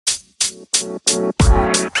Hey,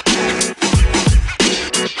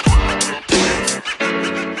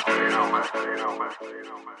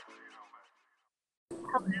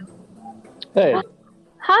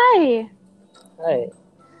 Hi. hey.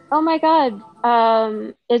 Oh my God.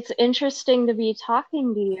 It's interesting to be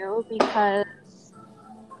talking to you because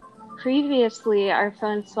previously our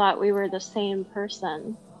phones thought we were the same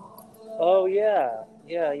person. Oh yeah.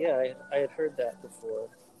 I had heard that before.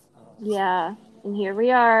 Yeah, and here we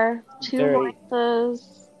are, two Very,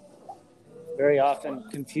 voices. very often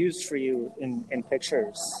confused for you in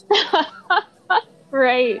pictures.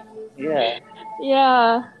 Right. Yeah.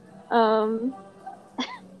 Yeah. Um,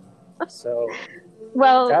 So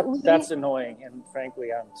well, that's annoying, and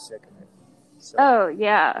frankly, I'm sick of it. So oh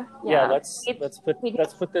yeah, yeah, yeah. We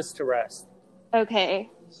let's put this to rest. okay.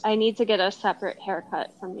 I need to get a separate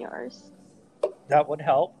haircut from yours. That would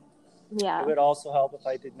help. It Yeah. would also help if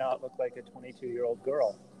I did not look like a 22-year-old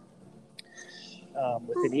girl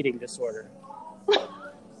with an eating disorder.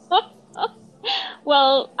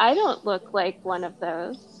 Well, I don't look like one of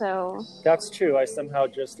those, so That's true. I somehow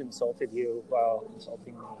just insulted you while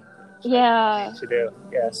insulting me, which I did not mean yeah. to do.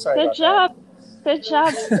 Yeah, sorry Good about that. job. Good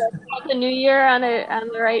job. Got the new year on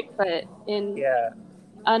the right foot in Yeah,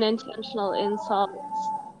 unintentional insults,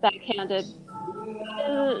 backhanded.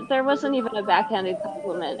 There wasn't even a backhanded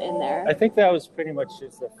compliment in I there. think that was pretty much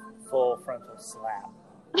just a full frontal slap.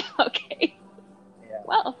 Okay. Yeah.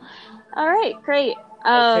 Well, all right, great.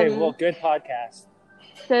 Okay, well, good podcast.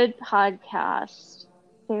 Good podcast.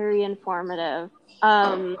 Very informative.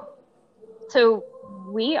 Um, so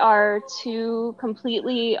we are two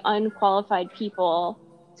completely unqualified people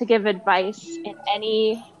to give advice in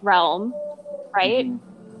any realm, right? Hmm.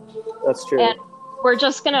 That's And true. we're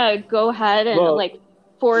just gonna go ahead and Well, like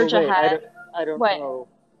forge wait. ahead. I don't What? know.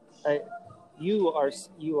 I, you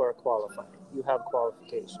are qualified. You have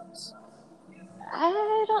qualifications.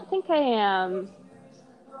 I don't think I am.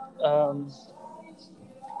 Um,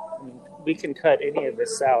 I mean, we can cut any of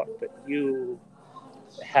this out, but you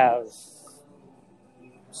have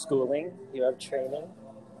schooling. You have training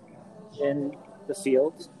in the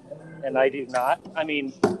field, and I do not. I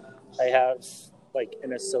mean, I have like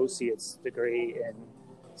an associate's degree in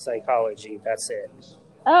psychology. That's it.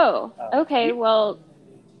 Oh, okay. You, Well,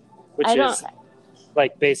 which I don't. is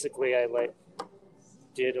like basically I like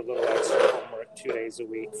did a little extra homework 2 days a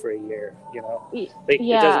week for a year. You know, like it doesn't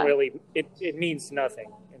Yeah. really it means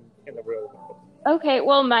nothing in the real world. Okay.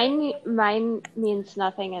 Well, mine means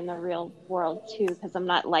nothing in the real world too because I'm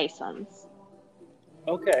not licensed.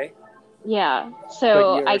 Okay, Yeah. but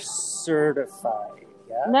So you're I certified.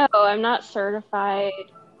 Yeah. no, I'm not certified.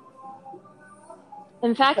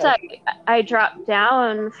 In fact, Okay. I dropped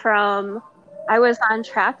down from. I was on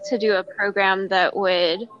track to do a program that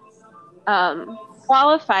would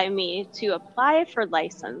qualify me to apply for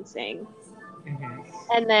licensing. Hmm.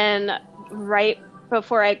 And then right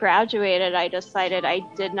before I graduated, I decided I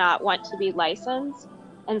did not want to be licensed.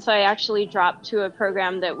 And so I actually dropped to a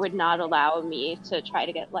program that would not allow me to try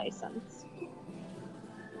to get licensed.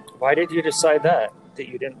 Why did you decide that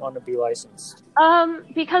you didn't want to be licensed?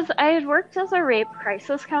 Because I had worked as a rape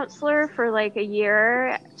crisis counselor for like a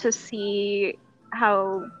year to see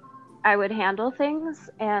how I would handle things,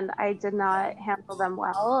 and I did not handle them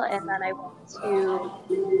well. And then I went to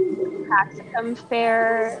practicum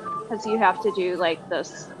fair because you have to do like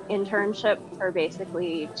this internship for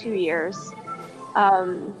basically 2 years.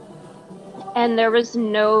 Um, and there was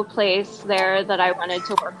no place there that I wanted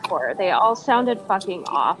to work for. They all sounded fucking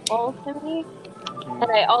awful to me. And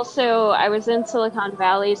Hmm. I was in Silicon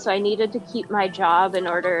Valley, so I needed to keep my job in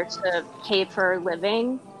order to pay for a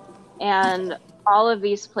living. And all of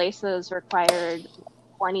these places required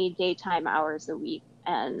 20 daytime hours a week.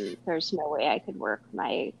 And there's no way I could work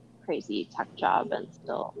my crazy tech job and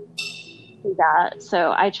still do that.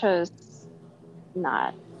 So I chose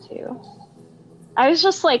not to. I was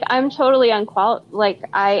just like, I'm totally like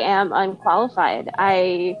I am unqualified.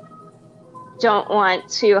 I don't want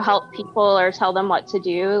to help people or tell them what to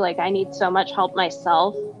do. Like I need so much help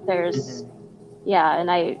myself. There's Hmm. yeah,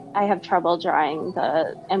 and I have trouble drawing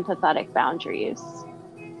the empathetic boundaries.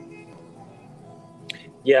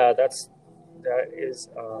 Yeah, that's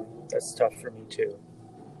tough for me too.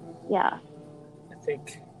 Yeah. I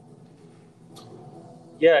think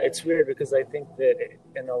yeah, it's weird because I think that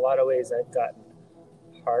in a lot of ways I've gotten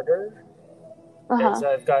harder as Uh-huh.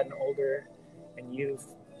 I've gotten older, and you've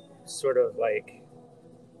sort of like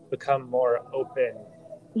become more open.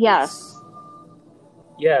 It's Yes.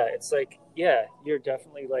 yeah, it's like yeah, you're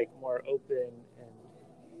definitely like more open and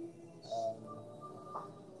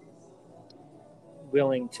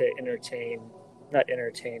willing to entertain not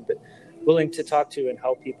entertain, but willing to talk to and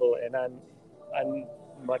help people. And I'm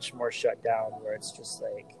much more shut down, where it's just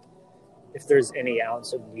like, if there's any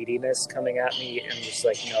ounce of neediness coming at me, I'm just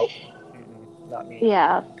like, nope, not me.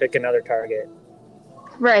 Yeah. Pick another target.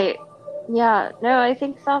 Right. Yeah. No, I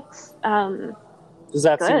think that's Does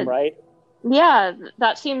that good. seem right? Yeah,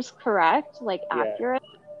 that seems correct, like Yeah. accurate.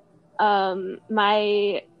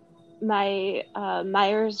 My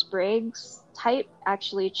Myers-Briggs type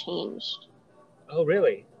actually changed. Oh,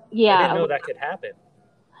 really? Yeah. I didn't know that could happen.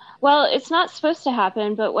 Well, it's not supposed to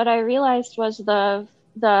happen, but what I realized was the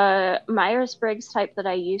Myers-Briggs type that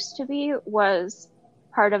I used to be was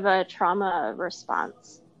part of a trauma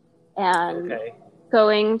response. And Okay.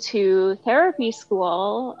 going to therapy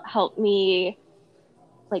school helped me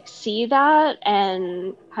like see that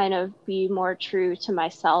and kind of be more true to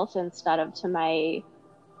myself instead of to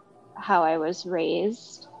how I was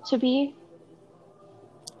raised to be.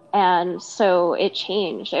 And so it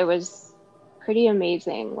changed. It was pretty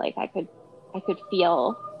amazing. Like I could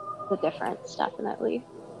feel the difference, definitely.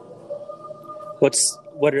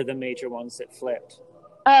 What are the major ones that flipped?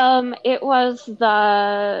 It was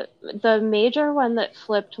the major one that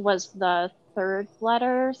flipped was the third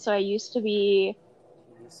letter. So I used to be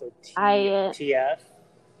So TF.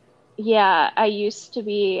 Yeah, I used to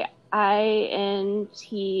be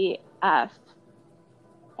INTF,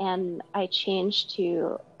 and I changed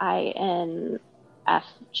to INFJ.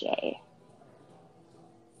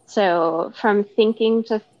 So from thinking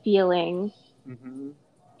to feeling. Mm-hmm.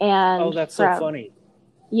 And that's so funny.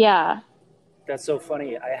 Yeah. That's so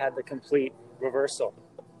funny. I had the complete reversal.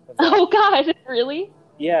 Oh God, really?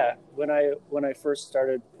 Yeah. When I first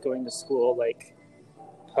started going to school, like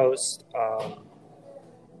post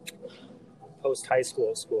high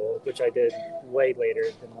school, which I did way later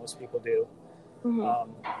than most people do.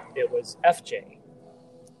 Mm-hmm. It was FJ.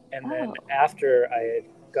 And then after I had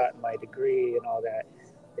gotten my degree and all that,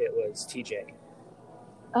 it was TJ.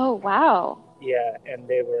 Oh, wow. Yeah, and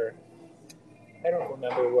they were, I don't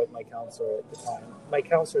remember what my counselor at the time. My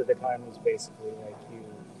counselor at the time was basically like,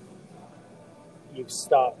 you've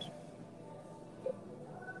stopped.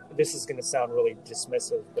 This is going to sound really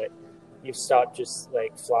dismissive, but you've stopped just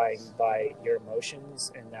like flying by your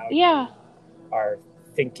emotions, and now you are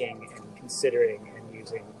thinking and considering and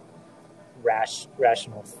using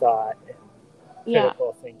rational thought and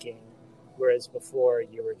critical thinking, whereas before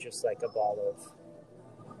you were just like a ball of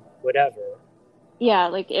whatever. Yeah,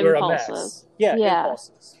 like impulses. Yeah,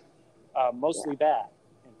 impulses. Mostly bad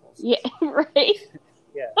impulses. Yeah, right.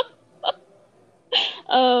 Yeah.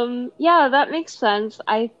 Yeah, that makes sense.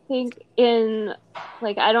 I think I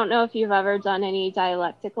don't know if you've ever done any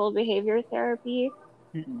dialectical behavior therapy,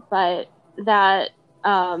 but that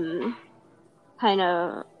kind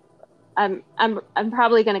of, I'm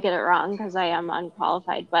probably going to get it wrong because I am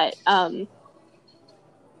unqualified, but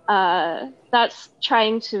that's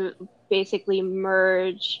trying to basically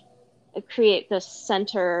create this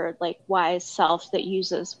center, like wise self that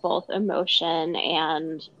uses both emotion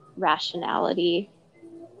and rationality.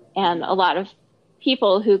 And a lot of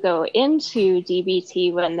people who go into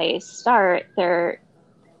DBT, when they start,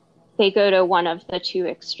 they go to one of the two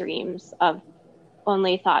extremes of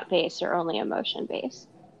only thought-based or only emotion-based.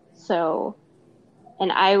 So,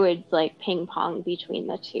 and I would like ping pong between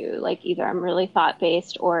the two, like either I'm really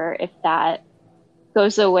thought-based, or if that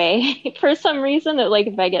goes away for some reason, like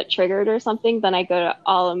if I get triggered or something, then I go to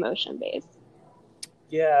all emotion-based.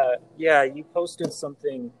 Yeah, you posted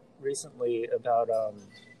something recently about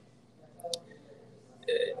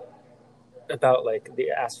like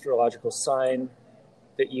the astrological sign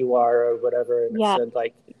that you are or whatever, and it said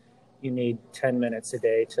like you need 10 minutes a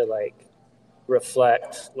day to like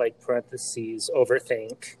reflect, like parentheses,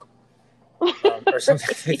 overthink, or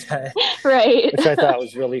something like that. Right. Which I thought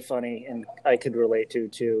was really funny, and I could relate to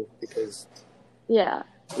too, because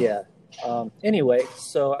anyway,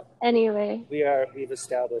 we've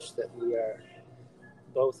established that we are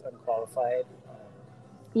both unqualified.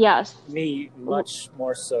 Yes. Me much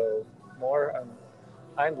more so.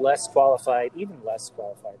 I'm less qualified, even less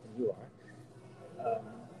qualified than you are.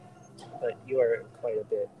 But you are quite a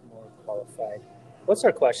bit more qualified. What's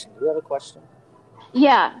our question? Do we have a question?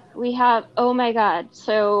 Yeah, we have. Oh my God.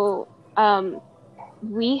 So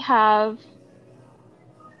we have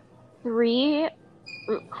 3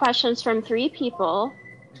 questions from 3 people.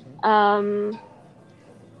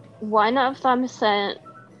 One of them sent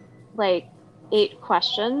like 8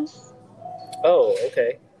 questions. Oh,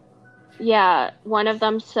 okay. Yeah, one of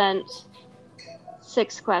them sent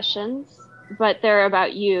 6 questions, but they're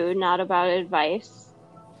about you, not about advice.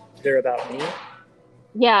 They're about me?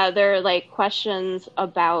 Yeah, they're like questions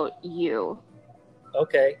about you.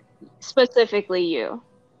 Okay. Specifically you.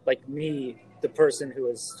 Like me, the person who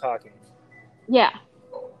is talking. Yeah.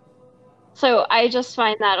 So I just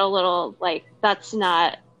find that a little like that's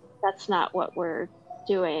not what we're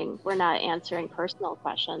doing. We're not answering personal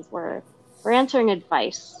questions. We're answering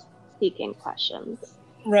advice seeking questions,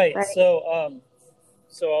 Right. right?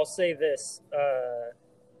 So I'll say this.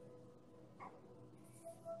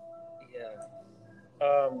 Yeah.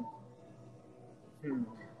 Um, hmm.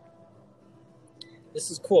 This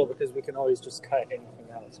is cool because we can always just cut anything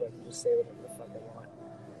out, so I can just say whatever the fuck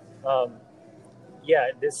I want. Yeah,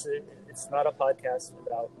 it's not a podcast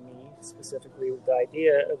about me specifically. The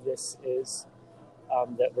idea of this is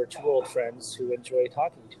that we're two old friends who enjoy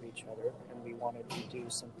talking to each other, and we wanted to do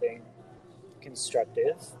something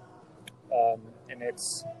constructive, and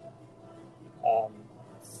it's um,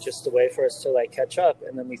 just a way for us to like catch up.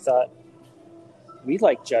 And then we thought we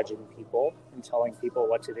like judging people and telling people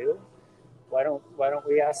what to do. Why don't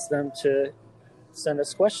we ask them to send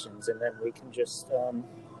us questions, and then we can just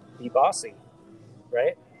be bossy,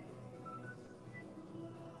 right?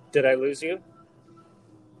 Did I lose you?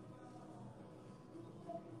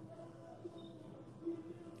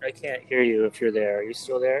 I can't hear you if you're there. Are you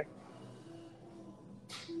still there?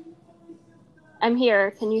 I'm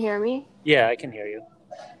here. Can you hear me? Yeah, I can hear you.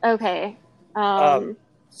 Okay.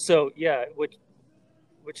 So yeah,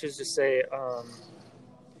 which is to say, how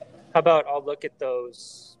about I'll look at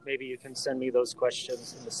those. Maybe you can send me those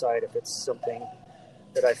questions and decide if it's something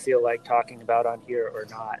that I feel like talking about on here or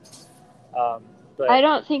not. I But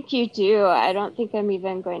don't think you do. I don't think I'm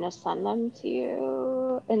even going to send them to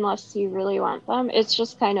you unless you really want them. It's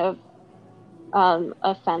just kind of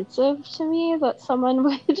offensive to me that someone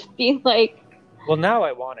would be like, well, now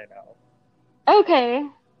I want to know. okay,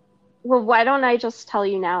 well, why don't I just tell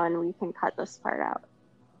you now and we can cut this part out?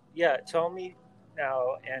 Yeah, tell me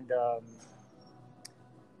now,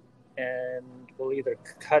 and we'll either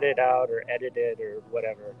cut it out or edit it or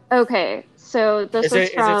whatever. Okay, so this is Is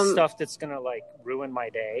it from, stuff that's gonna like ruin my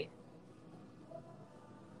day?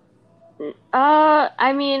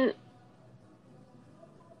 I mean,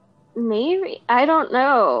 maybe, I don't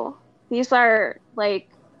know. These are like,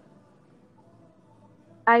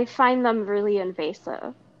 I find them really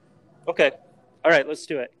invasive. Okay, all right, let's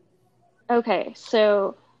do it. Okay,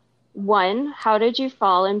 so one, how did you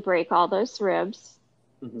fall and break all those ribs?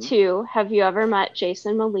 Mm-hmm. Two, have you ever met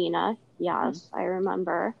Jason Molina? Mm-hmm. Yes, I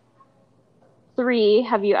remember. Three,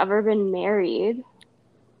 have you ever been married?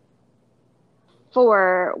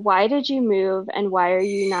 Four, why did you move and why are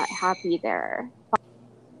you not happy there?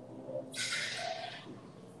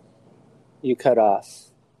 You cut off.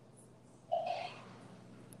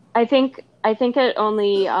 I think it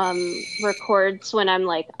only records when I'm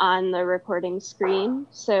like on the recording screen.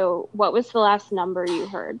 So what was the last number you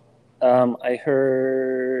heard? I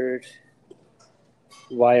heard.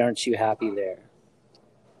 Why aren't you happy there?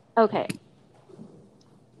 Okay.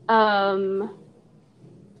 Um,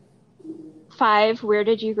 five, where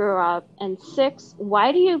did you grow up? And six,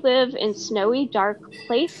 why do you live in snowy, dark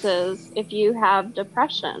places if you have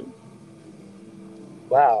depression?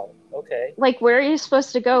 Wow. Okay. Like, where are you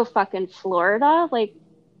supposed to go? Fucking Florida? Like,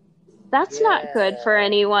 that's not good for Yeah.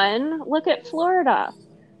 anyone. Look at Florida.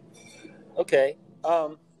 Okay.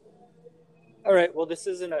 All right. Well, this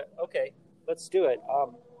isn't a. Okay. Let's do it.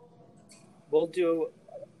 We'll do.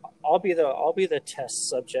 I'll be the test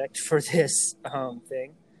subject for this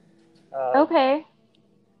thing. Okay.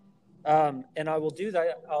 And I will do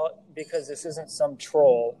that because this isn't some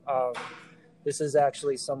troll. This is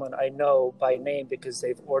actually someone I know by name because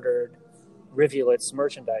they've ordered Rivulets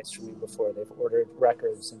merchandise from me before. They've ordered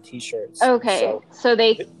records and T-shirts. Okay. So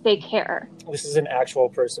they care. This is an actual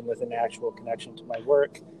person with an actual connection to my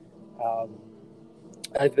work.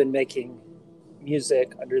 I've been making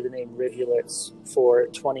music under the name Rivulets for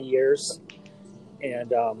 20 years,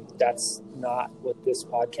 and that's not what this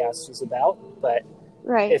podcast is about. But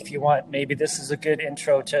Right. if you want, maybe this is a good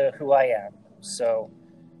intro to who I am. So,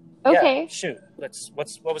 Okay. yeah, shoot.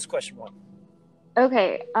 What was question one?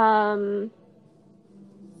 Okay.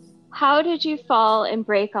 How did you fall and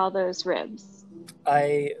break all those ribs?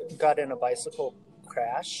 I got in a bicycle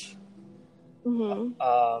crash. Mm-hmm.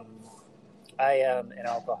 I am an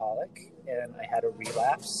alcoholic, and I had a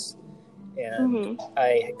relapse, and Mm-hmm.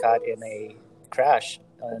 I got in a crash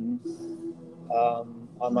on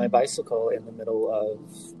my bicycle in the middle of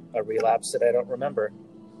a relapse that I don't remember.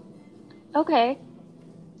 Okay.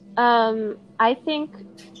 I think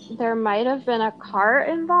there might have been a car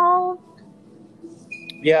involved.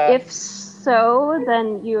 Yeah. If so,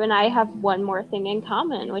 then you and I have one more thing in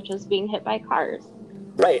common, which is being hit by cars.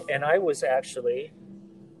 Right, and I was actually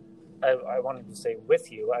I wanted to say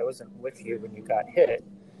with you. I wasn't with you when you got hit,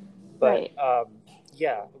 but Right.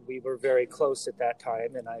 yeah, we were very close at that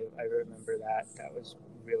time, and I remember that. That was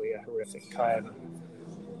really a horrific time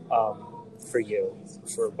for you,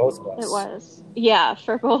 for both of It us. was. Yeah,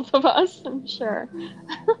 for both of us, I'm sure.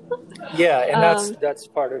 Yeah, and Um, that's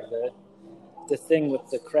part of the thing with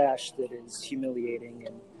the crash that is humiliating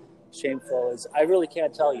and shameful is I really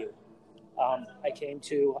can't tell you.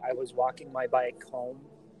 I was walking my bike home,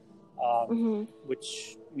 mhm,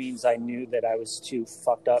 which means I knew that I was too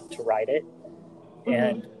fucked up to ride it mhm,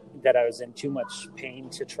 and that I was in too much pain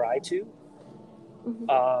to try to.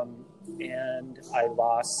 mhm. And I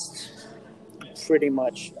lost pretty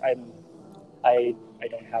much. I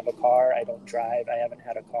don't have a car. I don't drive. I haven't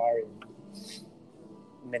had a car in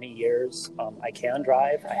many years. I can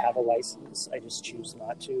drive. I have a license. I just choose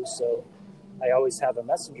not to. So I always have a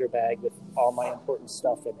messenger bag with all my important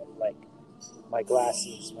stuff in it, like my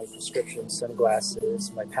glasses, my prescription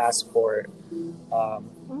sunglasses, my passport.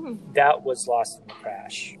 Mm. That was lost in the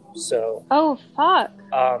crash. So Oh, fuck.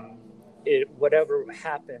 whatever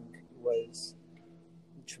happened was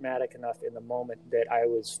traumatic enough in the moment that I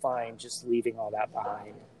was fine just leaving all that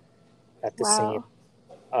behind at the scene.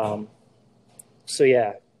 Wow. So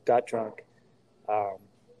yeah, got drunk, um,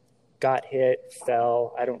 got hit,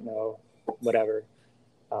 fell. I don't know, whatever.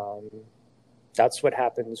 Um, that's what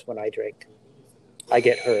happens when I drink. I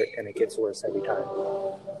get hurt, and it gets worse every time.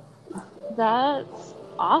 That's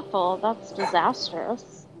awful. That's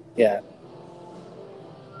disastrous. Yeah.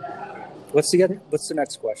 What's the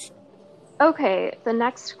next question? Okay, the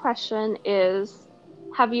next question is,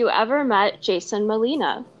 have you ever met Jason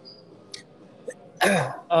Molina?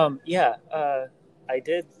 Yeah, I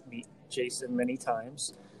did meet Jason many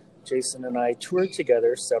times. Jason and I toured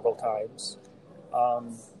together several times.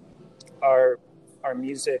 Um, our our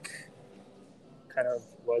music kind of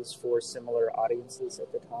was for similar audiences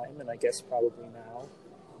at the time, and I guess probably now.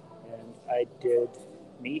 And I did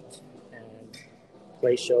meet and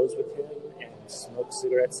play shows with him and smoke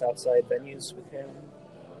cigarettes outside venues with him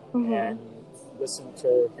Hmm. and listen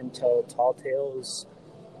to him tell tall tales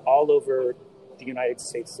all over the United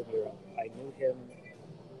States and Europe. I knew him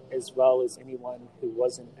as well as anyone who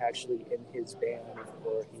wasn't actually in his band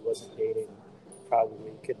or he wasn't dating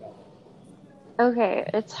probably could know. Okay,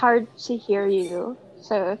 it's hard to hear you.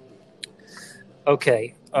 So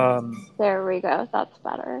Okay. there we go. That's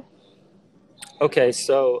better. Okay.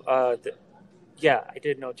 So, yeah, I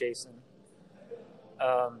did know Jason.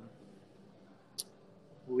 Um,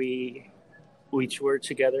 we we toured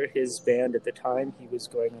together. His band at the time, he was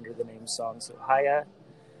going under the name Songs of Haya.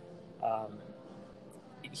 Um,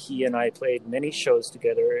 he and I played many shows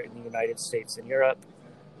together in the United States and Europe,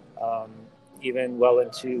 um, even well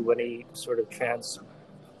into when he sort of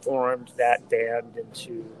transformed that band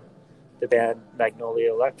into the band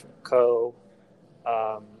Magnolia Electric Co.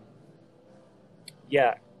 Um,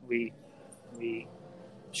 yeah, we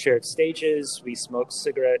shared stages. We smoked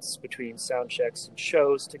cigarettes between sound checks and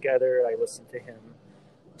shows together. I listened to him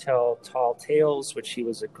tell tall tales, which he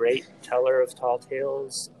was a great teller of tall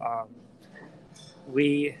tales.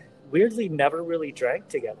 We weirdly never really drank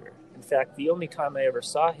together. In fact, the only time I ever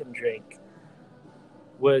saw him drink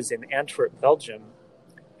was in Antwerp, Belgium,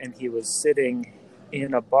 and he was sitting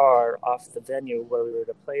in a bar off the venue where we were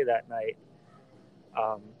to play that night,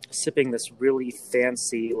 sipping this really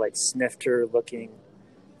fancy, like snifter-looking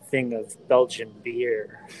thing of Belgian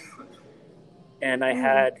beer. And I Mm.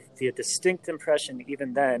 had the distinct impression,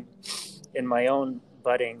 even then, in my own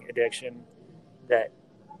budding addiction, that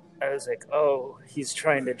I was like, oh, he's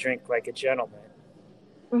trying to drink like a gentleman.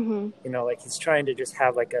 Hmm. Like he's trying to just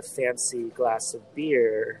have like a fancy glass of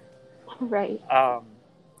beer. Right.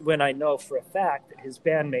 When I know for a fact that his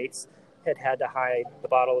bandmates had to hide the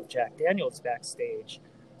bottle of Jack Daniels backstage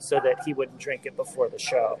so that he wouldn't drink it before the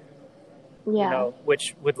show. Yeah.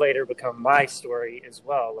 Which would later become my story as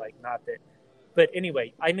well. Like, not that, but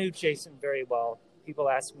anyway, I knew Jason very well. People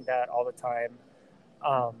ask me that all the time.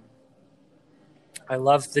 I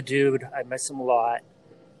love the dude. I miss him a lot.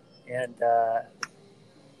 And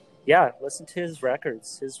yeah, listen to his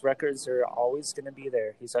records. His records are always going to be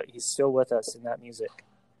there. He's still with us in that music.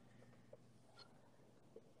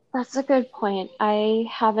 That's a good point. I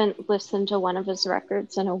haven't listened to one of his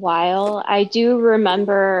records in a while. I do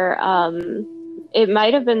remember it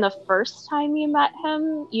might have been the first time you met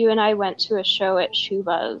him. You and I went to a show at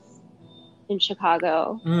Shuba's in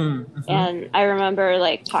Chicago. Mm-hmm. And I remember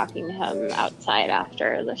like talking to him outside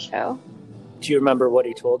after the show. Do you remember what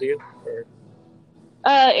he told you? Or...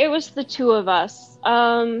 It was the two of us.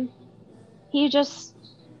 He just,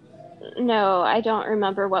 no, I don't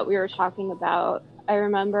remember what we were talking about. I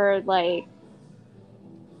remember like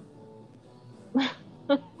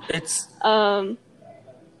It's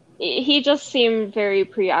he just seemed very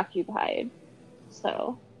preoccupied.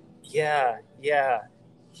 So yeah, yeah.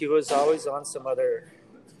 He was always on some other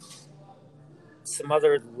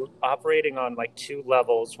operating on like two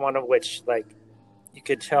levels, one of which like you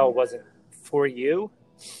could tell wasn't for you.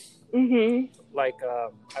 Like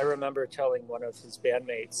I remember telling one of his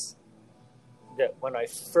bandmates that when I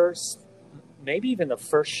first, maybe even the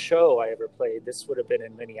first show I ever played, this would have been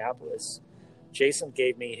in Minneapolis, Jason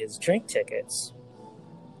gave me his drink tickets.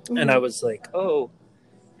 And I was like, oh,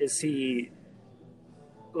 is he,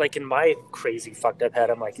 like in my crazy fucked up head,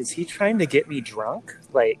 I'm like, is he trying to get me drunk?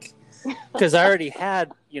 Like, because I already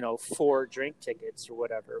had, 4 drink tickets or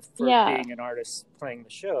whatever for being an artist playing the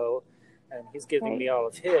show. And he's giving me all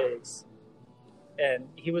of his. And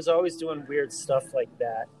he was always doing weird stuff like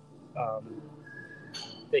that,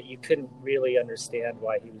 that you couldn't really understand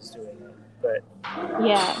why he was doing it.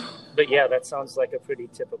 But yeah, that sounds like a pretty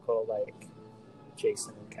typical like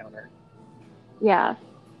Jason encounter. Yeah.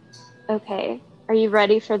 Okay. Are you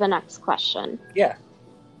ready for the next question? Yeah.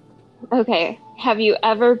 Okay. Have you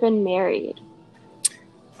ever been married?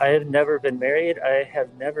 I have never been married. I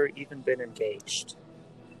have never even been engaged.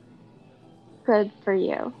 Good for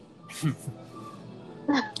you.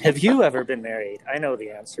 Have you ever been married? I know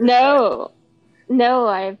the answer. No. No,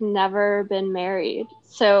 I've never been married.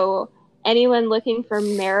 So anyone looking for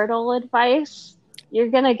marital advice, you're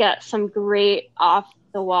going to get some great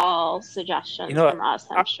off-the-wall suggestions from us,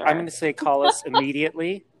 I'm sure. I'm going to say call us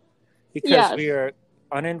immediately because we are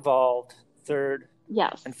uninvolved third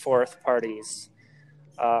and fourth parties.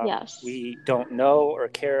 We don't know or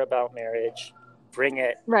care about marriage. Bring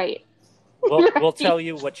it. Right. We'll tell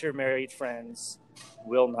you what your married friends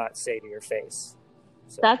will not say to your face.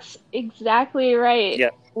 So. That's exactly right. Yeah.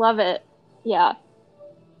 Love it. Yeah.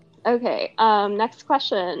 Okay. Next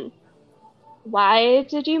question. Why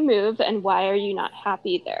did you move and why are you not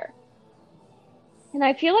happy there? And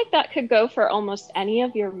I feel like that could go for almost any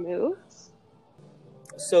of your moves.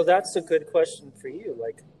 So that's a good question for you.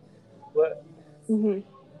 Like, what?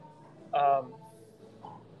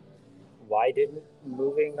 Why didn't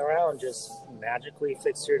moving around just magically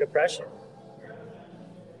fix your depression?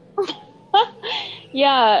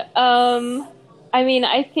 Yeah. I mean,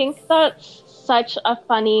 I think that's such a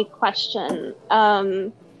funny question.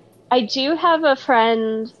 I do have a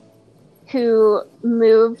friend who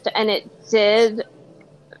moved and it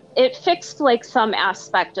fixed like some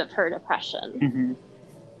aspect of her depression.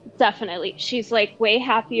 Definitely. She's like way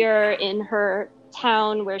happier in her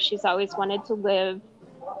town where she's always wanted to live.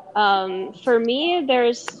 For me,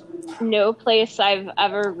 there's no place I've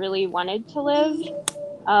ever really wanted to live.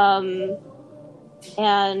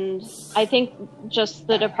 And I think just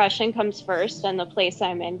the depression comes first and the place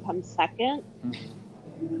I'm in comes second.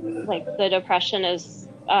 Like the depression is,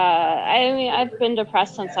 I mean, I've been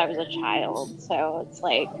depressed since I was a child. So it's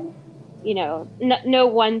like, no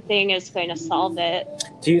one thing is going to solve it.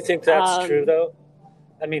 Do you think that's true though?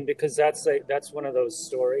 I mean, because that's one of those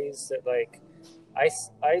stories that like, I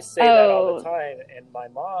say that all the time, and my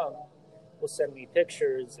mom will send me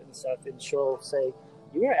pictures and stuff, and she'll say,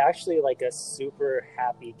 you were actually like a super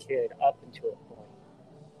happy kid up until a point.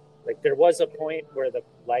 Like there was a point where the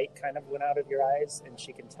light kind of went out of your eyes, and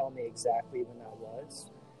she can tell me exactly when that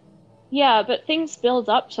was. Yeah, but things build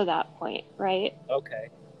up to that point, right? Okay.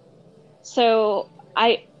 So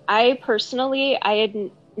I personally, I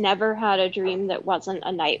had never had a dream that wasn't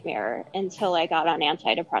a nightmare until I got on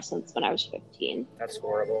antidepressants when I was 15. That's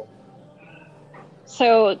horrible.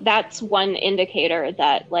 So that's one indicator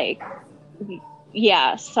that like,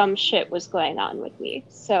 yeah, some shit was going on with me.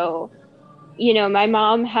 So, my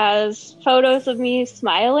mom has photos of me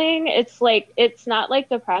smiling. It's like, it's not like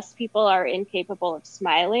depressed people are incapable of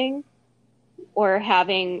smiling or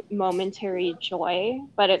having momentary joy,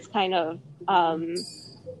 but it's kind of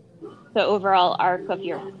the overall arc of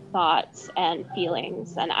your thoughts and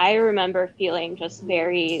feelings. And I remember feeling just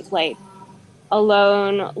very like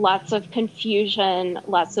alone, lots of confusion,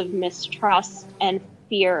 lots of mistrust and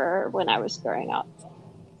fear when I was growing up.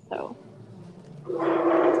 So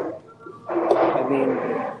I mean,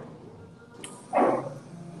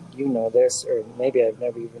 you know this, or maybe I've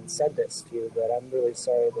never even said this to you, but I'm really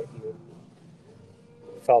sorry that you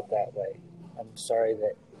felt that way. I'm sorry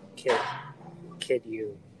that kid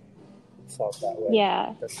you felt that way.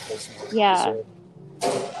 Yeah. Yeah.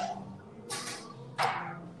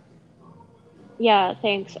 Yeah,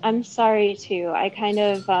 thanks. I'm sorry too. I kind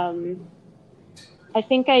of I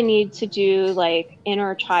think I need to do like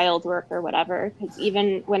inner child work or whatever, because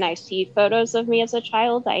even when I see photos of me as a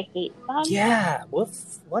child, I hate them. Yeah.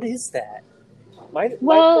 What is that? My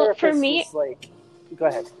Well, for therapist me, was like, go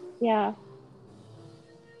ahead. yeah.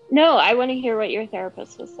 No, I want to hear what your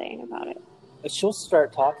therapist was saying about it. She'll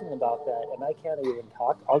start talking about that, and I can't even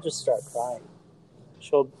talk. I'll just start crying.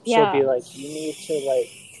 She'll be Yeah. like, you need to like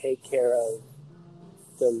take care of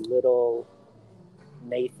the little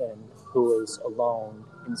Nathan who is alone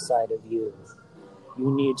inside of you.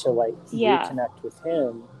 You need to like Yeah. reconnect with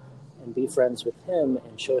him and be friends with him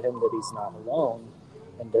and show him that he's not alone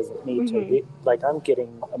and doesn't need to like I'm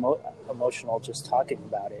getting emotional just talking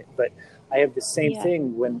about it. But I have the same Yeah.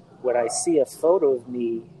 thing when I see a photo of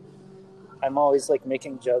me. I'm always like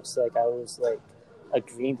making jokes like I was like a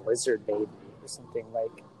green lizard baby or something.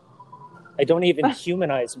 Like I don't even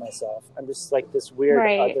humanize myself. I'm just like this weird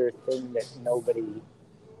Right. other thing that nobody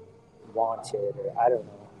wanted, or I don't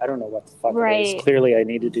know. I don't know what the fuck it Right. is. Clearly, I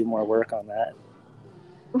need to do more work on that.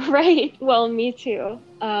 Right. Well, me too.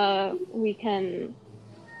 We can,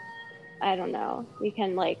 I don't know, we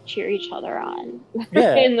can like cheer each other on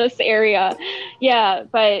Yeah. in this area. Yeah.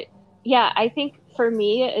 But yeah, I think for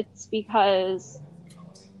me, it's because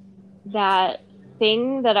that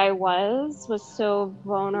thing that I was so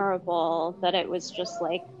vulnerable that it was just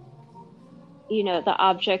like, you know, the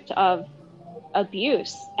object of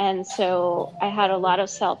abuse. And so I had a lot of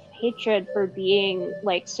self-hatred for being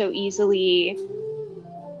like so easily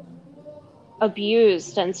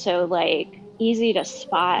abused and so like easy to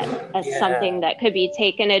spot as something that could be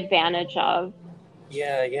taken advantage of.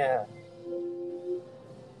 Yeah.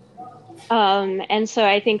 And so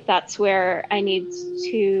I think that's where I need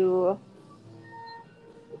to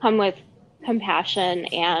come with compassion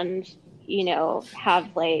and, you know,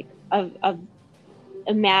 have like a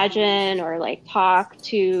imagine or like talk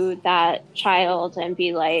to that child and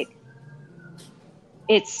be like,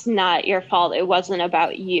 it's not your fault. It wasn't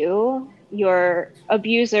about you. Your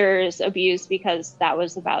abusers abused because that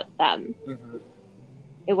was about them. Mm-hmm.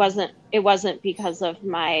 It wasn't because of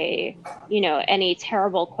my, you know, any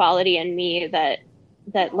terrible quality in me that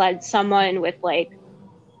led someone with like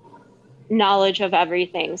knowledge of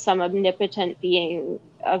everything, some omniscient being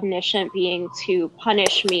to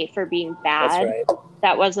punish me for being bad. That's right.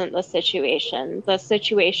 That wasn't the situation. The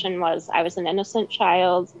situation was I was an innocent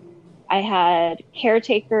child. I had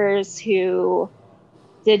caretakers who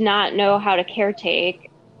did not know how to caretake,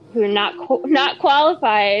 who are not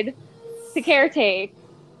qualified to caretake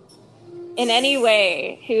in any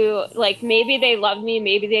way, who like maybe they loved me,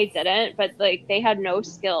 maybe they didn't, but like they had no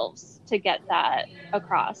skills to get that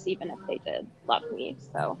across, even if they did love me.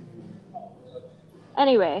 So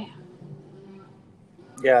anyway.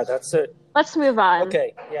 Yeah, that's it. Let's move on.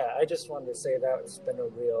 Okay, yeah, I just wanted to say that it's been a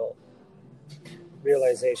real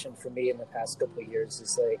realization for me in the past couple of years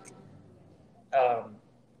is like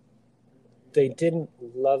they didn't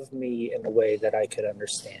love me in a way that I could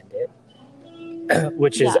understand it.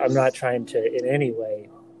 Which is, yes. I'm not trying to in any way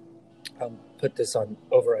put this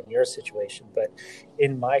over on your situation, but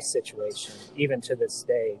in my situation, even to this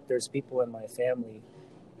day, there's people in my family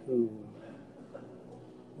who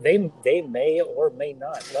they may or may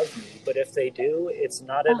not love me, but if they do, it's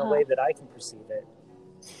not in a way that I can perceive it,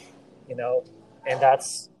 you know, and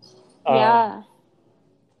that's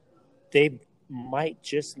they might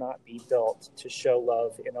just not be built to show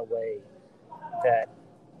love in a way that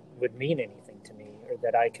would mean anything to me or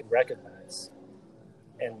that I could recognize.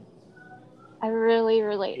 And I really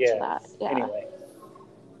relate to that. Yeah. Anyway.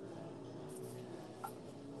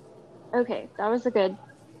 Okay, that was a good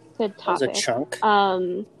topic. That was a chunk.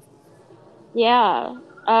 Yeah.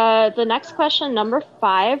 The next question, number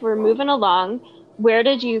 5, we're moving along. Where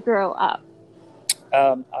did you grow up?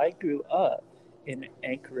 I grew up in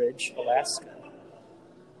Anchorage, Alaska.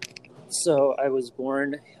 So I was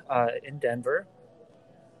born in Denver,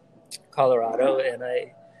 Colorado, and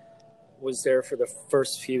I was there for the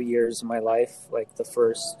first few years of my life, like the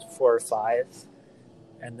first 4 or 5.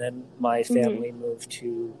 And then my family moved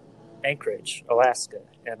to Anchorage, Alaska.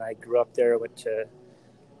 And I grew up there, went to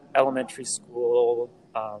elementary school,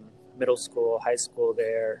 middle school, high school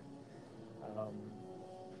there.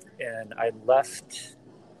 And I left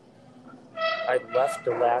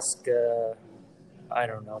Alaska, I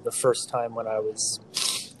don't know, the first time when I was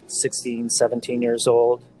 16, 17 years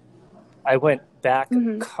old. I went back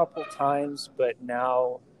a couple times, but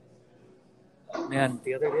now, man,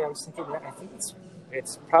 the other day I was thinking that I think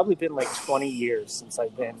it's probably been like 20 years since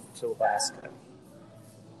I've been to Alaska.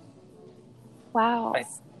 Wow.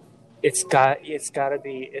 It's got to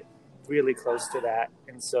be really close to that.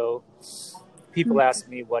 And so people ask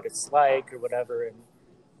me what it's like or whatever, and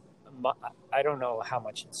I don't know how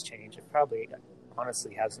much it's changed. It probably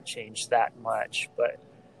honestly hasn't changed that much, but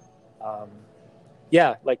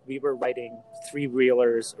yeah, like we were riding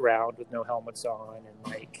three-wheelers around with no helmets on, and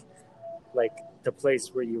like the place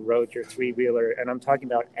where you rode your three-wheeler, and I'm talking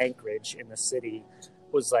about Anchorage in the city,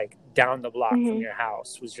 was like down the block from your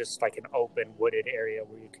house, was just like an open wooded area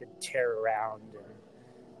where you could tear around and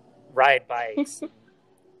ride bikes.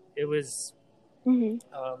 It was it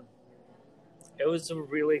was a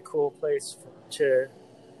really cool place to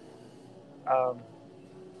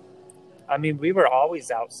I mean, we were always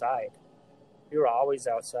outside. And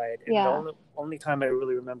the only time I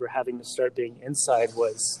really remember having to start being inside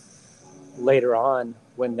was later on,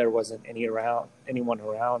 when there wasn't anyone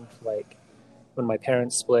around, like when my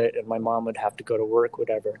parents split and my mom would have to go to work,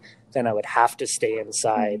 whatever, then I would have to stay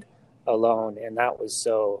inside alone. And that was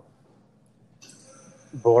so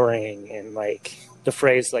boring. And like the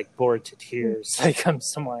phrase like bored to tears, like comes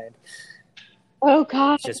to mind. Oh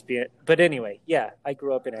God. But anyway, yeah, I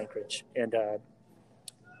grew up in Anchorage, and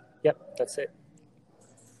yep, that's it.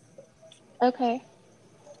 Okay.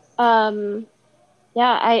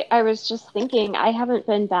 Yeah, I was just thinking, I haven't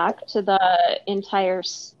been back to the entire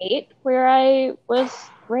state where I was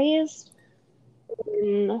raised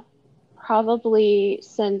in probably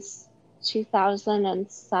since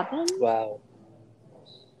 2007. Wow.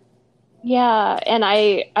 Yeah, and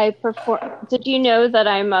I perform. Did you know that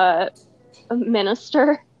I'm a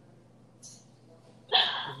minister?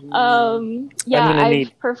 Yeah,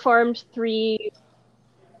 I've performed three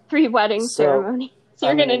wedding ceremonies. So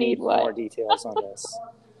you're gonna need what? More details on this.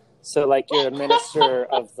 So, like, you're a minister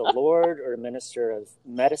of the Lord, or a minister of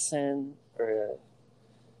medicine, or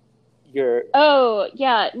you're. Oh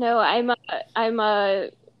yeah, no, I'm a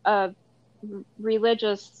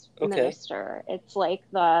religious minister. It's like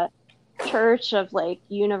the Church of like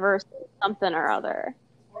Universal something or other.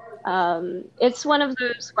 It's one of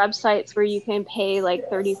those websites where you can pay like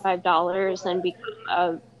 $35 and become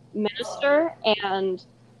a minister, and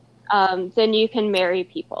then you can marry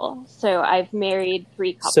people. So I've married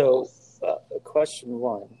 3 couples. So, question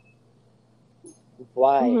 1: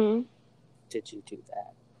 why did you do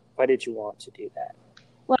that? Why did you want to do that?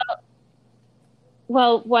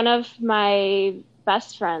 Well, one of my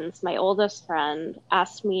best friends, my oldest friend,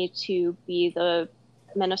 asked me to be the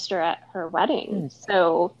minister at her wedding.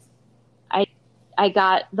 So I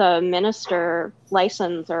got the minister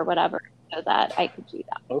license or whatever so that I could do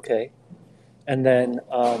that. Okay. And then,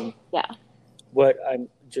 what I'm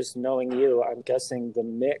just knowing you, I'm guessing the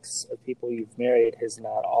mix of people you've married has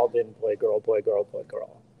not all been boy, girl, boy, girl, boy,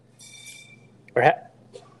 girl.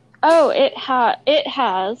 Oh, it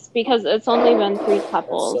has, because it's only been 3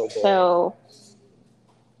 couples. So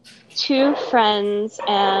 2 friends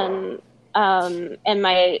and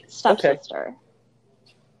my stepsister. Okay.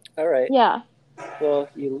 All right. Yeah. Well,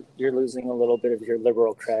 you're losing a little bit of your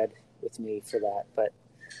liberal cred with me for that, but.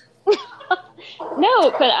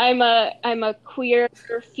 No, but I'm a queer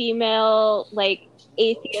female, like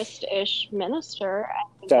atheist-ish minister. I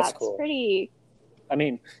think that's cool. Pretty. I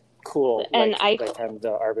mean, cool. And like I'm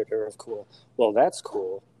the arbiter of cool. Well, that's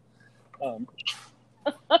cool.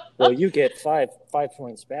 Well, you get 5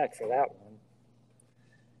 points back for that one.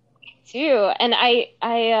 Too, and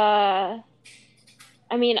I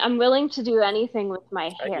mean, I'm willing to do anything with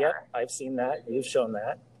my hair. Yep, I've seen that. You've shown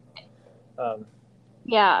that.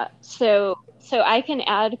 Yeah, so I can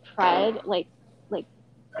add cred, like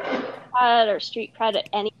cred or street cred at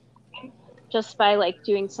any time, just by like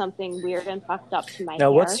doing something weird and fucked up to my hair.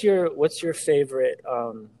 Now, what's your favorite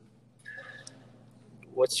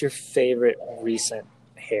recent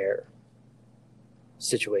hair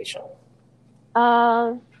situation?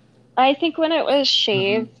 I think when it was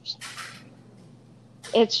shaved.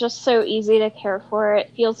 It's just so easy to care for.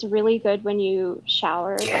 It feels really good when you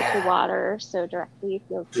shower with the water so directly. It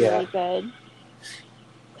feels really good.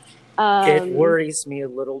 It worries me a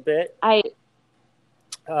little bit.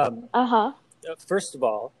 First of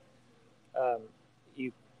all,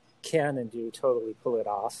 you can and do totally pull it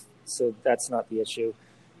off, so that's not the issue.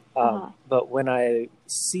 But when I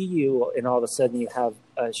see you and all of a sudden you have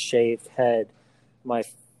a shaved head, my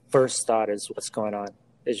first thought is, what's going on?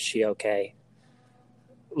 Is she okay?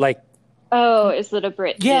 Like, is it a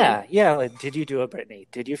Britney? Yeah. Like, did you do a Britney?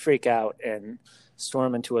 Did you freak out and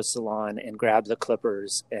storm into a salon and grab the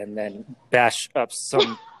clippers and then bash up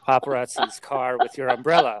some paparazzi's car with your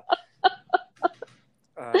umbrella?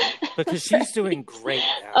 Because she's doing great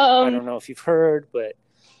now. I don't know if you've heard, but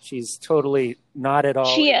she's totally not at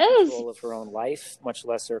all in control of her own life, much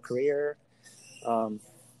less her career.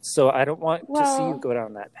 So I don't want to see you go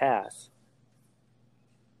down that path.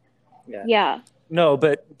 Yeah. Yeah. No,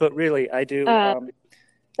 but really, I do.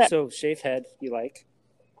 But So shave head, you like?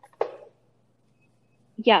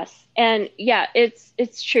 yes, and yeah,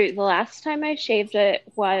 it's true. The last time I shaved it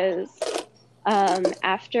was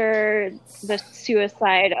after the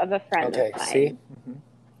suicide of a friend of Okay. See. mine.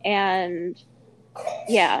 And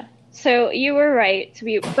yeah, so you were right to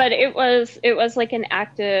be, but it was like an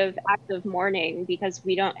active mourning because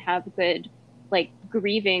we don't have good like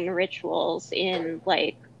grieving rituals in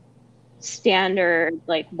like standard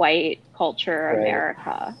like white culture Right.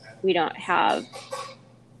 America. We don't have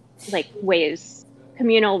like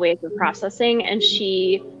communal ways of processing, and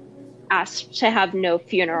she asked to have no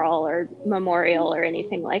funeral or memorial or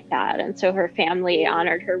anything like that. And so her family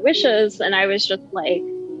honored her wishes, and I was just like,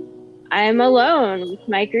 I'm alone with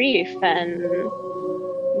my grief, and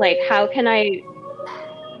like how can I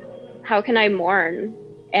mourn?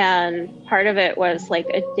 And part of it was like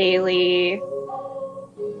a daily,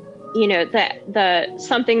 the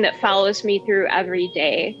something that follows me through every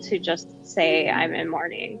day to just say I'm in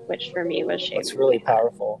mourning, which for me was That's shaving really my head.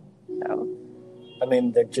 powerful. So I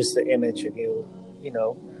mean, just the image of you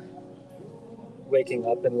know, waking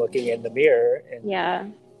up and looking in the mirror, and yeah.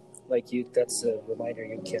 like that's a reminder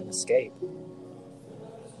you can't escape.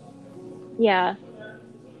 Yeah.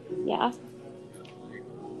 Yeah.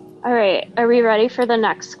 All right. Are we ready for the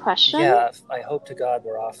next question? Yeah, I hope to God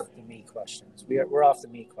we're off the me questions. We're off the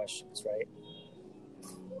me questions, right?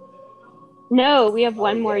 No, we have Oh,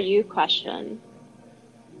 one more yay. you question.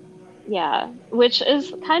 Yeah, which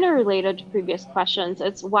is kind of related to previous questions.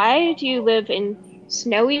 It's why do you live in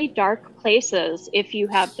snowy, dark places if you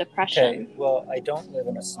have Okay, depression? well, I don't live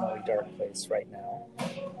in a snowy, dark place right now.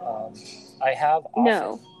 Um, I have often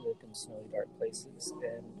No. lived in snowy, dark places,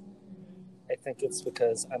 and I think it's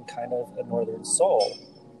because I'm kind of a northern soul,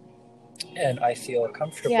 and I feel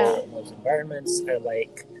comfortable Yeah. in those environments. I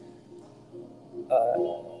like.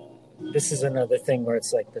 This is another thing where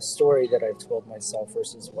it's like the story that I've told myself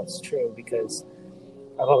versus what's true, because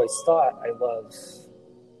I've always thought I love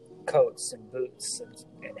coats and boots and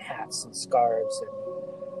hats and scarves and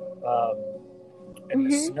the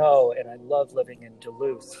Hmm. snow, and I love living in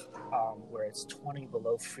Duluth, where it's 20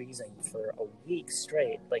 below freezing for a week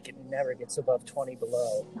straight. Like it never gets above 20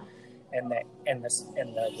 below, and the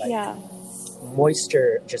like Yeah.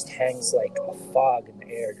 moisture just hangs like a fog in the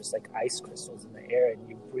air, just like ice crystals in the air, and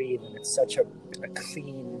you breathe, and it's such a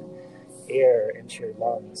clean air into your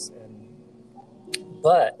lungs.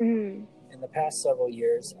 But Mm. in the past several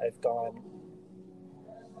years, I've gone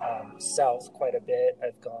south quite a bit.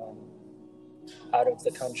 I've gone out of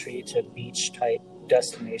the country to beach type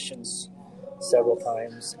destinations several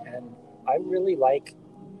times, and I really like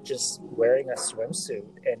just wearing a swimsuit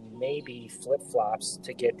and maybe flip flops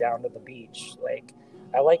to get down to the beach. Like,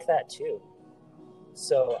 I like that too.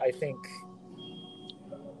 So I think,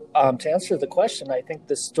 to answer the question, I think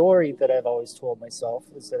the story that I've always told myself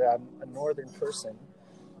is that I'm a northern person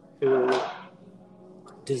who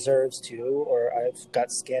deserves to, or I've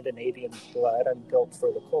got Scandinavian blood. I'm built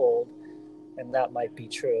for the cold, and that might be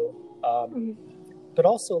true. Mm. But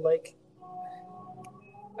also, like,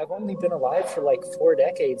 I've only been alive for like 4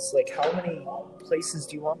 decades. Like, how many places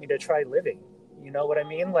do you want me to try living? You know what I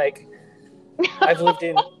mean? Like, I've lived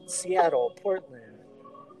in Seattle, Portland,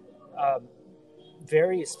 um,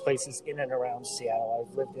 various places in and around Seattle.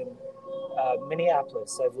 I've lived in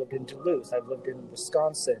Minneapolis. I've lived in Duluth. I've lived in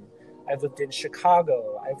Wisconsin. I've lived in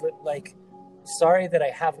Chicago. I've lived like. Sorry that I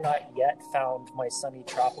have not yet found my sunny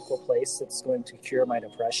tropical place that's going to cure my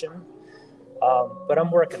depression, but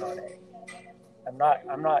I'm working on it. I'm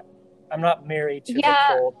not married to the Yeah.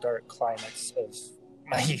 cold, dark climates of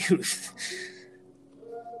my youth.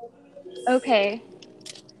 Okay.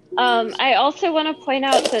 I also want to point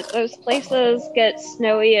out that those places get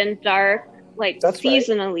snowy and dark like That's right.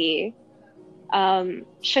 seasonally.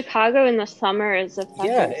 Chicago in the summer is a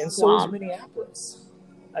Yeah, fucking and so is swamp. Minneapolis.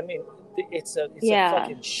 I mean, it's a Yeah.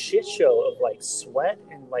 fucking shit show of like sweat,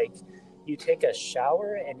 and like you take a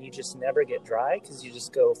shower and you just never get dry because you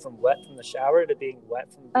just go from wet from the shower to being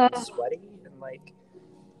wet from being Uh, sweaty, and like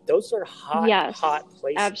those are yes, hot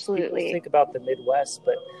places. People absolutely. think about the Midwest,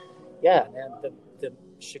 but yeah, man, the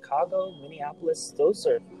Chicago, Minneapolis, those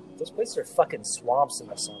places are fucking swamps in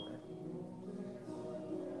the summer.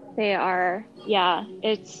 They are. Yeah,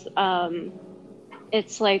 it's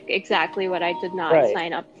like exactly what I did not Right.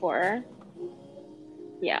 sign up for.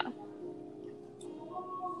 Yeah.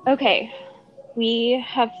 Okay. We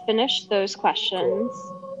have finished those questions.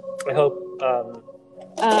 Cool. I hope.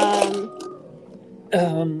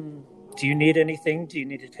 Um, Do you need anything? Do you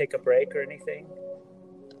need to take a break or anything?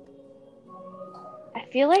 I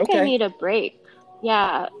feel like I Okay. need a break.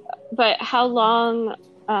 Yeah. But how long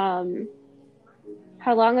of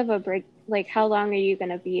a break, like how long are you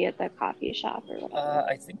going to be at the coffee shop or whatever?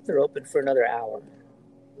 I think they're open for another hour.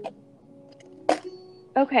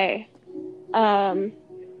 Okay. Um,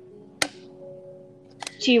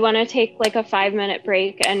 do you want to take like a 5-minute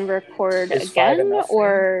break and record Is 5 again? enough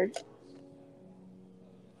for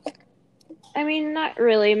you? Or, I mean, not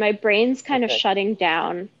really. My brain's kind of Okay. shutting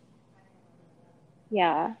down.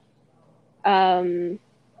 Yeah. Um,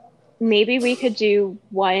 maybe we could do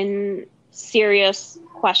one serious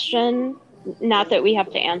question. Not that we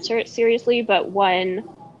have to answer it seriously, but one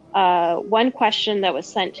question that was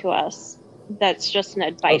sent to us that's just an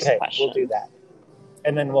advice Okay, we'll do question. that.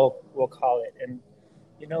 And then we'll call it. And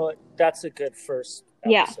you know what? That's a good first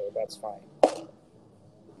Yeah, episode. That's fine.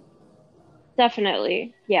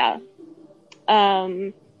 definitely. Yeah.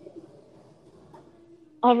 Um,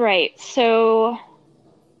 all right. So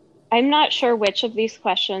I'm not sure which of these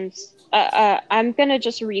questions. I'm gonna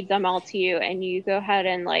just read them all to you, and you go ahead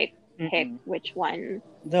and like pick Mm-mm. which one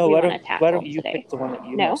No, we want to why tackle don't you today. pick the one that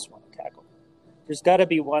you No? most want to tackle? There's got to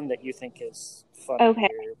be one that you think is funny Okay.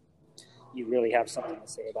 or you really have something to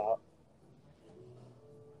say about.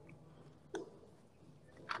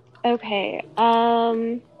 Okay.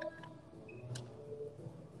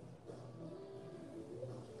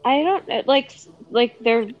 I don't like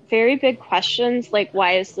they're very big questions like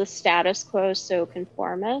why is the status quo so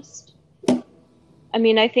conformist? I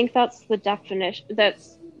mean, I think that's the definition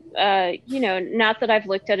that's not that I've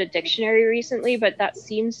looked at a dictionary recently, but that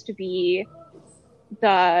seems to be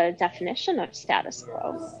the definition of status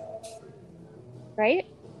quo, right?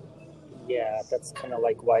 Yeah, that's kind of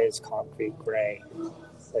like why is concrete gray?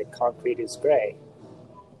 Like concrete is gray.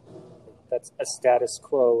 That's a status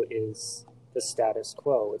quo is the status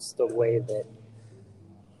quo. It's the way that.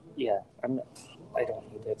 Yeah, I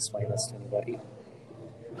don't need to explain this to anybody.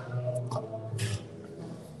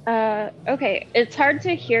 Okay, it's hard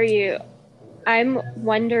to hear you. I'm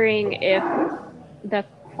wondering if the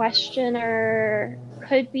questioner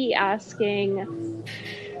could be asking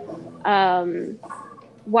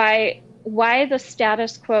why the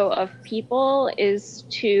status quo of people is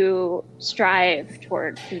to strive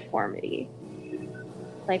toward conformity.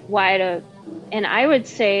 Like and I would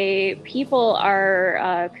say people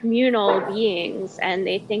are communal beings, and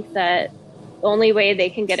they think that the only way they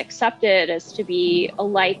can get accepted is to be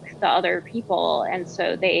like the other people, and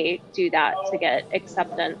so they do that to get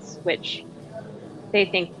acceptance, which they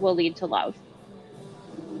think will lead to love.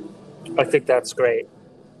 I think that's great.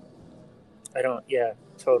 Yeah,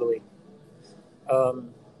 totally.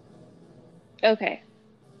 Okay.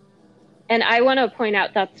 And I want to point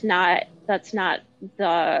out that's not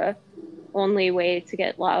the only way to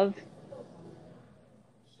get love.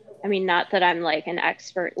 I mean, not that I'm like an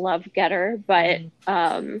expert love getter, but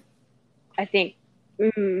I think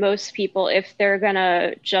most people, if they're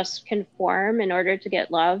gonna just conform in order to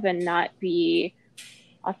get love and not be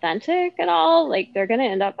authentic at all, like they're gonna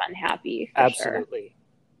end up unhappy for sure. Absolutely.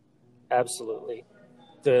 Absolutely.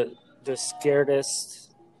 The scaredest,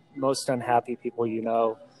 most unhappy people you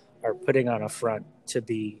know are putting on a front to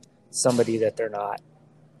be somebody that they're not.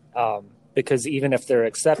 Because even if they're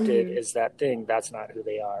accepted Mm-hmm. as that thing, that's not who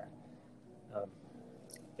they are. Um,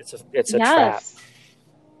 it's a trap. Yes.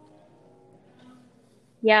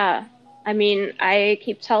 Yeah. I mean, I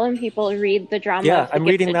keep telling people to read The Drama Yeah, of the I'm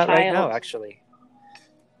reading Gifted that right now, Child. actually.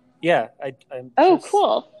 Yeah, I'm Oh, just,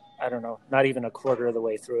 cool. I don't know, not even a quarter of the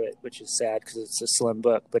way through it, which is sad because it's a slim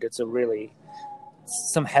book, but it's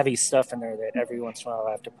some heavy stuff in there that every once in a while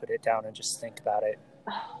I have to put it down and just think about it.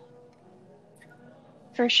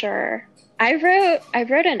 For sure. I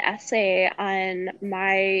wrote an essay on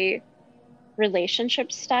my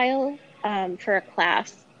relationship style for a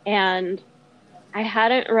class, and I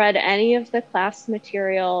hadn't read any of the class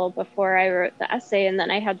material before I wrote the essay, and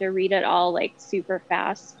then I had to read it all like super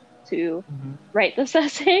fast to Mm-hmm. write this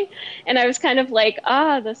essay. And I was kind of like,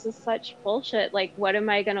 this is such bullshit. Like, what am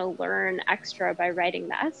I going to learn extra by writing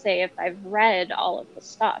the essay if I've read all of the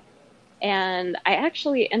stuff? And I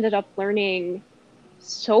actually ended up learning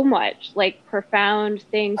so much, like profound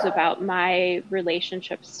things about my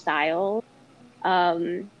relationship style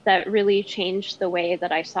that really changed the way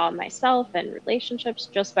that I saw myself and relationships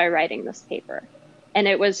just by writing this paper. And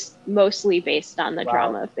it was mostly based on the Wow.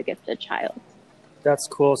 drama of the gifted child. That's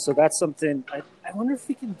cool. So that's something, I wonder if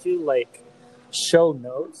we can do like show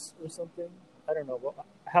notes or something. I don't know. We'll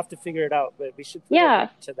have to figure it out, but we should put a link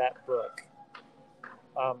to that book.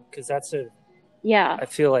 Because I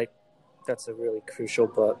feel like that's a really crucial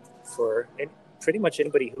book for pretty much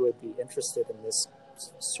anybody who would be interested in this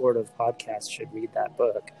sort of podcast should read that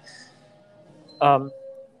book.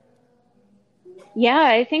 Yeah,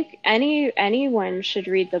 I think anyone should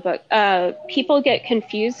read the book. People get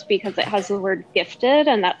confused because it has the word gifted,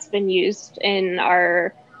 and that's been used in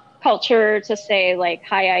our culture to say like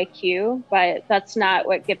high IQ, but that's not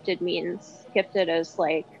what gifted means. Gifted is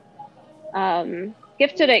like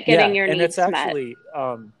gifted at getting Yeah, your and it's needs met. actually,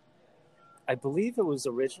 I believe it was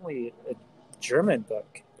originally a German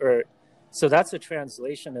book, or so that's a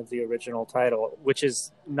translation of the original title, which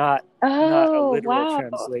is not a Oh, literal wow.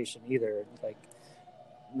 translation either. Like,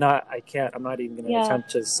 not I can't. I'm not even going to Yeah. attempt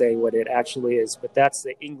to say what it actually is, but that's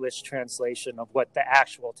the English translation of what the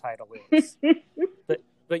actual title is.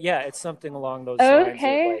 but yeah, it's something along those lines of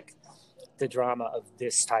Okay. like the drama of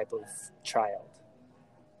this type of child.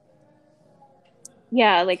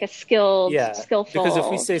 Yeah, like a Yeah, because if we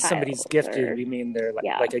skillful say somebody's child gifted, or we mean they're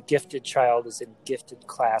yeah. like a gifted child is in gifted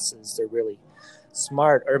classes. They're really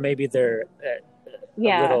smart, or maybe they're a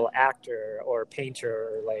Yeah. little actor or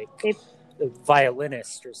painter or like They, a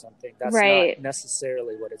violinist or something. That's right. not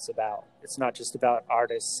necessarily what it's about. It's not just about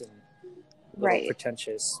artists and little Right.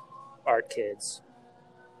 pretentious art kids.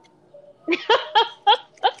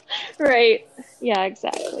 Right. Yeah,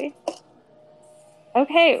 exactly.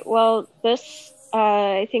 Okay, well,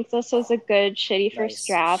 I think this was a good shitty first Nice.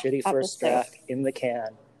 draft Shitty first episode. draft in the can.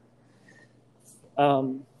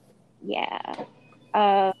 Yeah.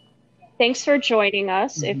 Thanks for joining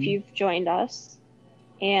us if you've joined us.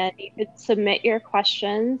 And you could submit your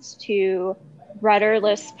questions to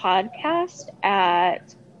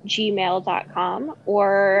rudderlesspodcast@gmail.com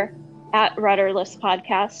or at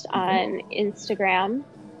rudderlesspodcast on Instagram.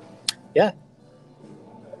 Yeah.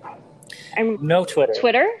 No Twitter.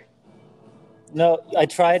 Twitter? No, I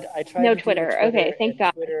tried. No to Twitter. Do Twitter. Okay, thank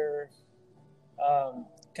God. Twitter.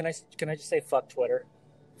 Can I just say fuck Twitter?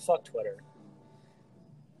 Fuck Twitter.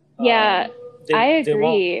 Yeah, I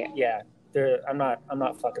agree. I'm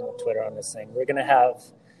not fucking with Twitter on this thing. We're gonna have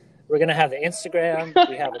the Instagram.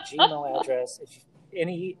 We have a Gmail address. If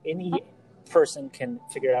any person can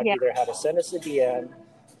figure out either how to send us a DM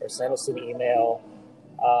or send us an email.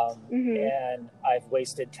 And I've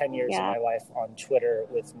wasted 10 years of my life on Twitter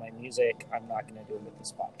with my music. I'm not going to do it with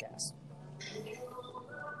this podcast.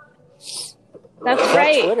 That's Fuck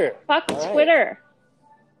right. Twitter. Fuck Twitter.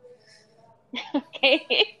 Right.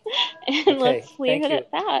 Okay. And let's leave it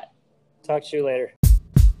at that. Talk to you later.